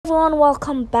everyone,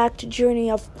 welcome back to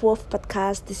Journey of Growth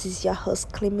podcast. This is your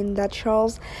host Cleminda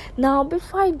Charles. Now,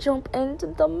 before I jump into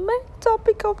the main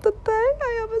topic of the day,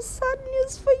 I have a sad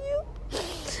news for you.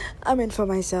 I mean for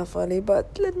myself only,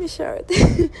 but let me share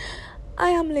it.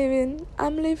 I'm leaving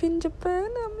Japan,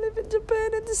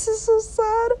 and this is so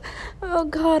sad. Oh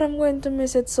God, I'm going to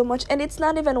miss it so much. And it's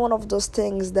not even one of those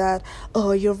things that,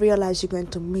 you realize you're going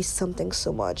to miss something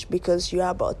so much because you're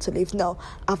about to leave. No,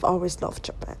 I've always loved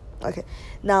Japan. Okay,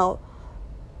 now,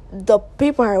 the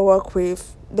people I work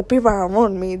with, the people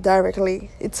around me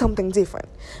directly, it's something different.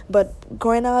 But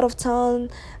going out of town,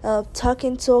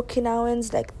 talking to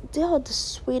Okinawans, like, they are the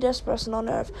sweetest person on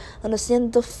earth.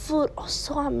 Understand, the food are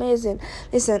so amazing.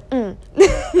 Listen,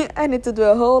 I need to do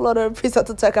a whole other episode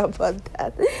to talk about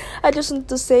that. I just want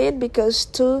to say it because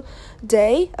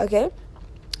today, okay,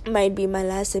 might be my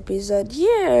last episode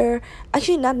here.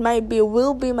 Actually, not might be,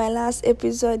 will be my last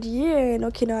episode here in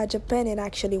Okinawa, Japan, and I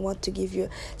actually want to give you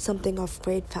something of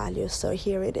great value. So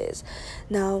here it is.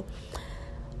 Now,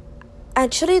 I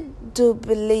actually do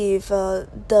believe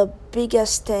the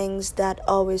biggest things that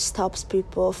always stops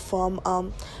people from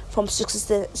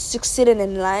succeeding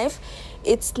in life,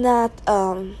 it's not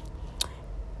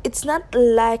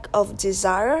lack of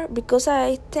desire, because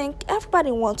I think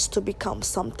everybody wants to become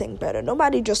something better.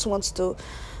 Nobody just wants to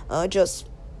just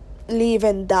live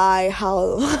and die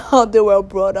how they were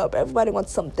brought up. Everybody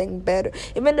wants something better,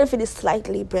 even if it is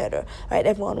slightly better, right?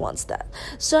 Everyone wants that.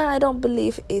 So I don't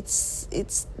believe it's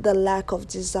the lack of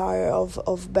desire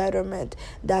of betterment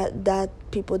that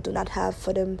people do not have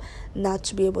for them not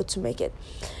to be able to make it.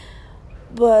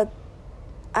 But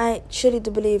I truly do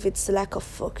believe it's the lack of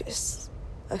focus.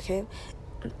 Okay,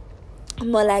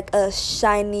 more like a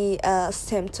shiny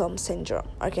symptom syndrome.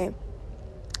 Okay,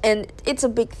 and it's a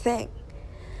big thing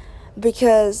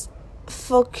because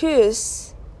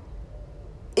focus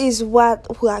is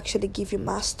what will actually give you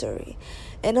mastery,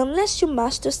 and unless you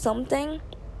master something,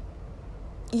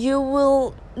 you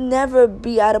will never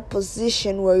be at a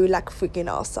position where you're like freaking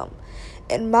awesome.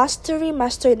 And mastery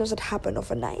doesn't happen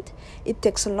overnight. It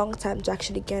takes a long time to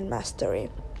actually gain mastery.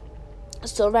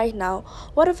 So right now,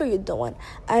 whatever you're doing,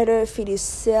 either if it is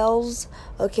sales,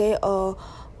 okay, or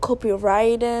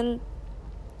copywriting,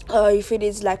 or if it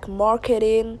is like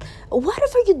marketing,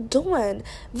 whatever you're doing,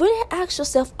 really ask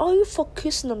yourself, are you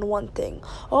focusing on one thing,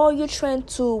 or are you trying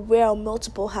to wear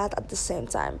multiple hats at the same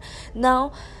time?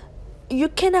 Now, you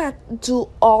cannot do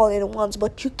all in once,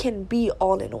 but you can be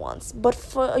all in once. But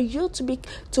for you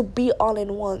to be all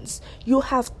in once, you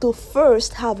have to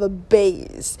first have a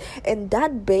base, and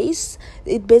that base,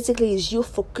 it basically is you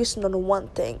focusing on one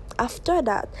thing. After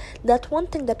that one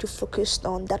thing that you focused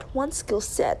on, that one skill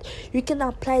set, you can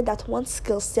apply that one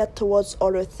skill set towards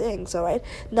other things. All right.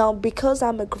 Now, because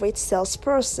I'm a great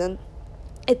salesperson,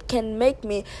 it can make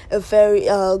me a very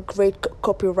great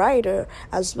copywriter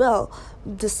as well.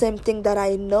 The same thing that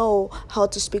I know how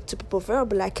to speak to people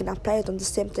verbally, I can apply it on the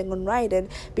same thing on writing.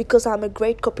 Because I'm a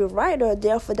great copywriter,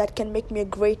 therefore that can make me a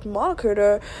great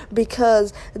marketer,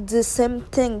 because the same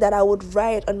thing that I would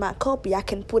write on my copy, I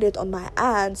can put it on my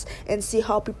ads and see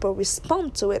how people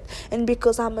respond to it. And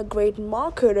because I'm a great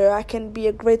marketer, I can be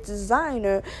a great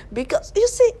designer, because you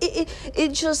see,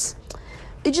 it just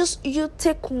you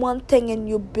take one thing and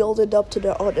you build it up to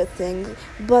the other thing.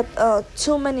 But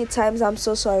too many times, I'm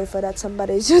so sorry for that,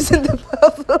 somebody is using the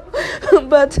bathroom.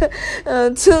 But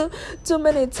too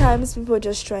many times people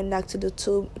just try not to do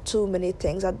too many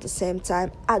things at the same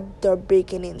time at their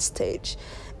beginning stage,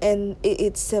 and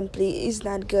it simply is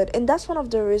not good. And that's one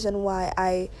of the reasons why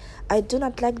I do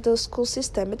not like the school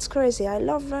system. It's crazy. I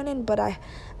love learning, but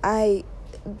I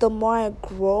the more I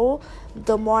grow,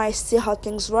 the more I see how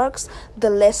things works,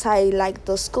 the less I like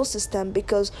the school system,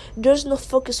 because there's no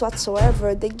focus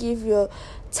whatsoever. They give you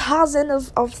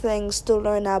thousands of things to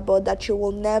learn about that you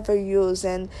will never use,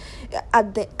 and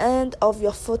at the end of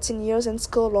your 14 years in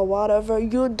school or whatever,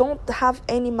 you don't have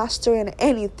any mastery in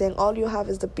anything. All you have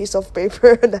is the piece of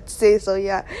paper that says, oh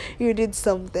yeah, you did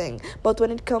something. But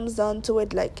when it comes down to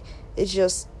it, like, it's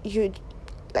just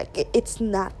it's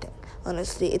nothing.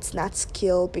 Honestly, it's not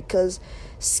skill, because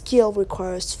skill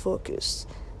requires focus.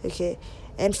 Okay,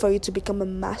 and for you to become a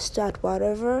master at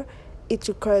whatever, it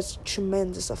requires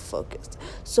tremendous of focus.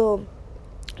 So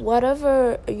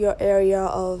whatever your area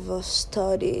of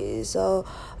studies, or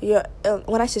your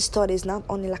when I say studies, not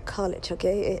only like college,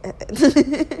 okay?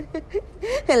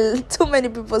 And too many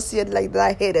people see it like that.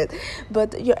 I hate it.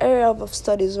 But your area of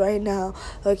studies right now,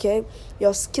 okay,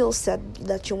 your skill set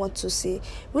that you want to see,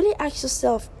 really ask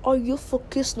yourself, are you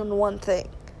focusing on one thing?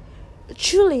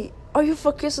 Truly, are you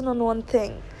focusing on one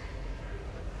thing?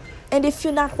 And if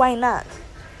you're not, why not?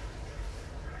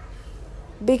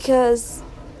 Because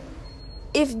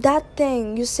if that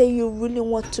thing you say you really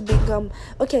want to become,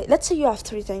 okay, let's say you have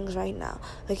three things right now.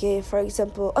 Okay, for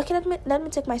example, okay, let me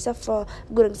take myself for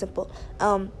a good example.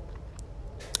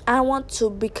 I want to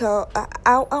become.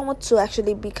 I want to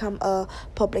actually become a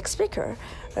public speaker,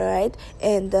 right?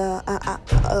 And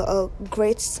a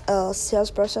great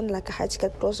salesperson, like a high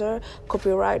ticket closer,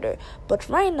 copywriter. But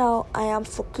right now, I am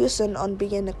focusing on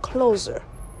being a closer.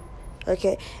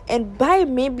 Okay, and by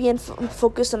me being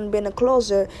focused on being a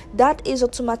closer, that is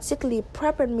automatically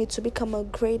preparing me to become a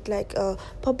great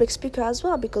public speaker as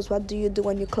well. Because what do you do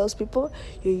when you close people?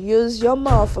 You use your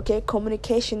mouth. Okay,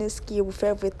 communication is key with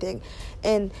everything.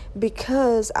 And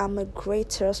because I'm a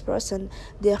great salesperson,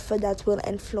 therefore that will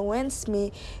influence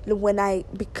me when I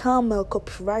become a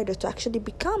copywriter to actually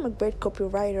become a great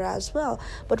copywriter as well.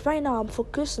 But right now I'm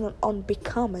focusing on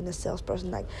becoming a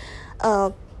salesperson.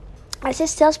 I say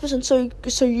salesperson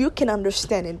so you can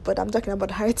understand it, but I'm talking about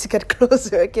how to get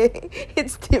closer, okay?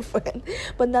 It's different.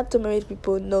 But not too many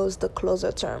people knows the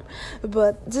closer term.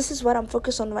 But this is what I'm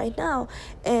focused on right now,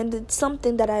 and it's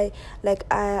something that I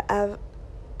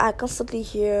constantly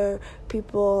hear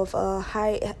people of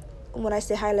high, when I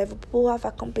say high level, people who have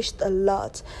accomplished a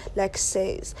lot,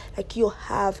 says you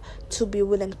have to be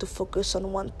willing to focus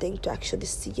on one thing to actually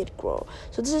see it grow.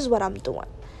 So this is what I'm doing.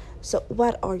 So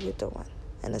what are you doing?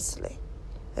 Honestly,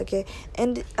 okay?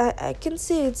 And I can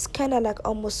see it's kind of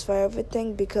almost for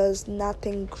everything, because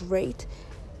nothing great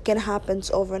can happen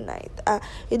overnight.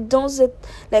 It doesn't,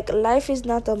 life is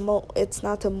not it's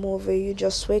not a movie. You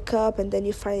just wake up and then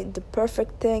you find the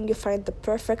perfect thing, you find the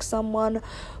perfect someone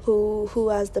who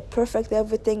has the perfect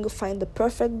everything, you find the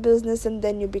perfect business, and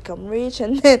then you become rich,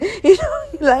 and then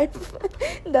life.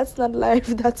 That's not life,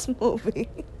 that's movie.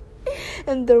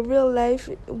 And the real life,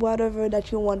 whatever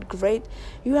that you want great,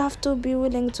 you have to be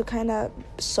willing to kind of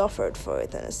suffer for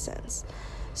it, in a sense.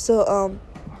 So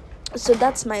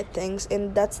that's my things,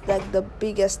 and that's the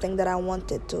biggest thing that I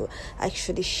wanted to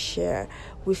actually share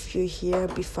with you here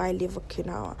before I leave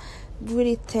Okinawa.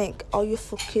 Really think, are you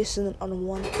focusing on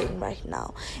one thing right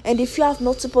now? And if you have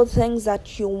multiple things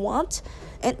that you want,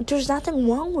 and there's nothing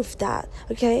wrong with that,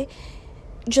 okay?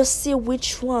 Just see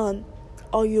which one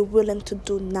are you willing to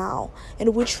do now,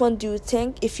 and which one do you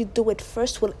think, if you do it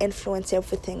first, will influence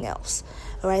everything else.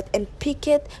 All right, and pick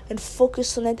it and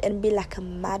focus on it and be like a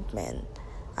madman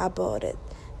about it.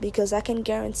 Because I can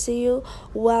guarantee you,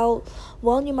 while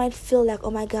you might feel like,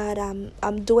 oh my god,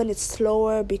 I'm doing it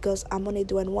slower because I'm only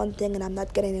doing one thing and I'm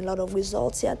not getting a lot of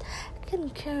results yet, I can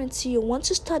guarantee you, once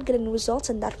you start getting results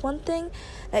in that one thing,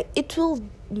 it will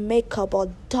make up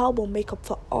or double make up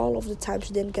for all of the times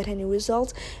you didn't get any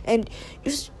results. And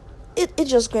it's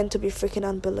just going to be freaking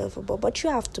unbelievable. But you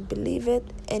have to believe it,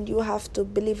 and you have to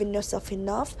believe in yourself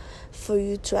enough for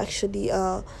you to actually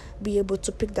be able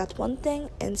to pick that one thing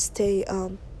and stay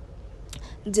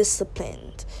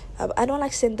disciplined. I don't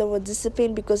like saying the word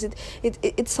discipline, because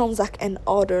it sounds like an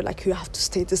order, like you have to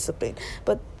stay disciplined.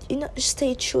 But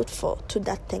stay truthful to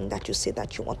that thing that you say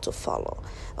that you want to follow,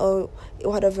 or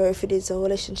whatever, if it is a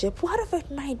relationship, whatever it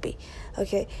might be.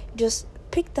 Okay, just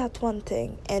pick that one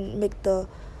thing and make the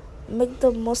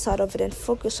most out of it, and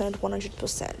focus on it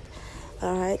 100%.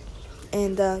 All right.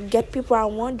 And get people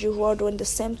around you who are doing the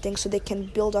same thing, so they can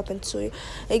build up into you,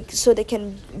 so they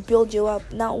can build you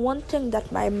up. Now, one thing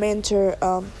that my mentor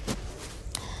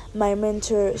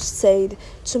said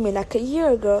to me a year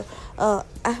ago,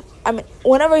 I mean,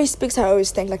 whenever he speaks, I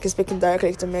always think he's speaking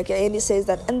directly to me, okay? And he says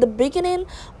that in the beginning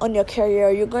on your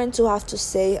career, you're going to have to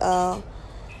say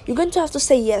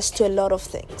yes to a lot of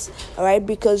things, all right?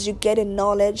 Because you get in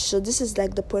knowledge. So this is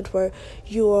the point where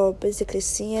you are basically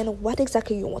seeing what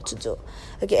exactly you want to do,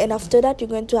 okay? And after that, you're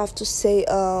going to have to say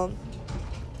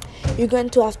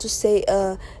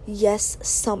yes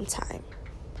sometime.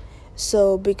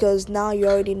 So because now you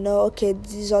already know, okay,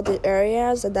 these are the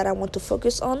areas that I want to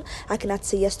focus on, I cannot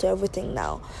say yes to everything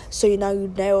now. So you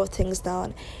narrow things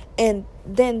down. And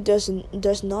then there's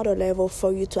another level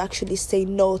for you to actually say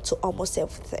no to almost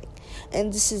everything.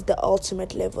 And this is the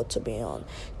ultimate level to be on.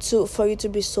 For you to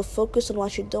be so focused on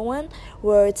what you're doing,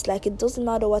 where it's it doesn't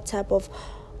matter what type of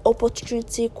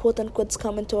opportunity, quote unquote, is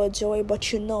coming towards your way, but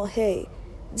hey,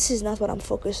 this is not what I'm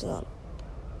focusing on.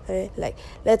 Okay?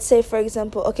 Let's say, for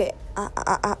example, okay,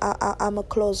 I'm a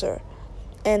closer,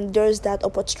 and there's that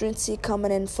opportunity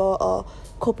coming in for a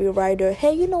copywriter.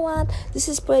 Hey, you know what, this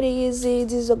is pretty easy,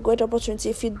 this is a great opportunity.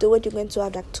 If you do it, you're going to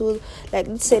have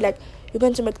let's say you're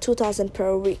going to make 2,000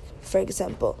 per week, for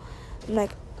example. I'm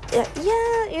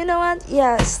yeah, you know what,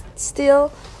 yeah,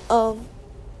 still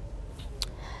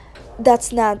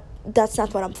that's not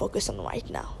what I'm focused on right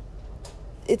now.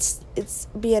 it's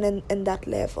being in that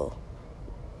level,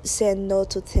 saying no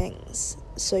to things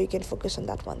so you can focus on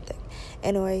that one thing.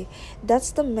 Anyway,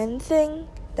 that's the main thing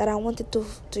that I wanted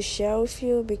to share with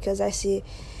you, because I see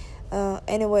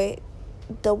anyway,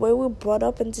 the way we brought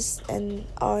up in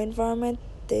our environment,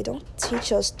 they don't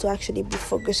teach us to actually be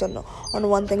focused on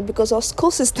one thing, because our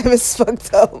school system is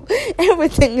fucked up.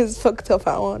 Everything is fucked up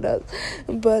around us.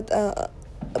 But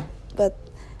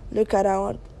look at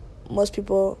our, most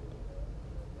people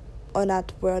are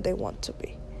not where they want to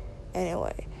be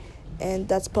anyway, and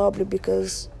that's probably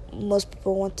because most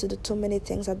people want to do too many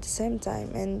things at the same time,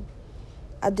 and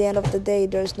at the end of the day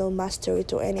there's no mastery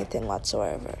to anything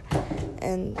whatsoever.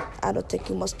 And I don't think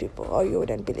most people, or you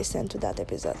wouldn't be listening to that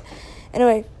episode.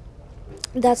 Anyway,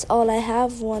 that's all I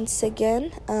have. Once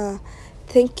again,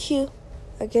 thank you.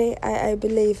 Okay, I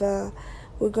believe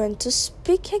we're going to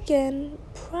speak again,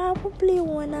 probably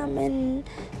when I'm in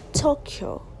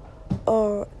Tokyo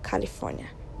or California.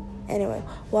 Anyway,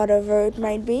 whatever it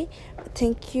might be,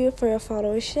 thank you for your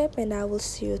followership, and I will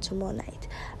see you tomorrow night.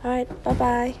 Alright, bye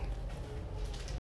bye.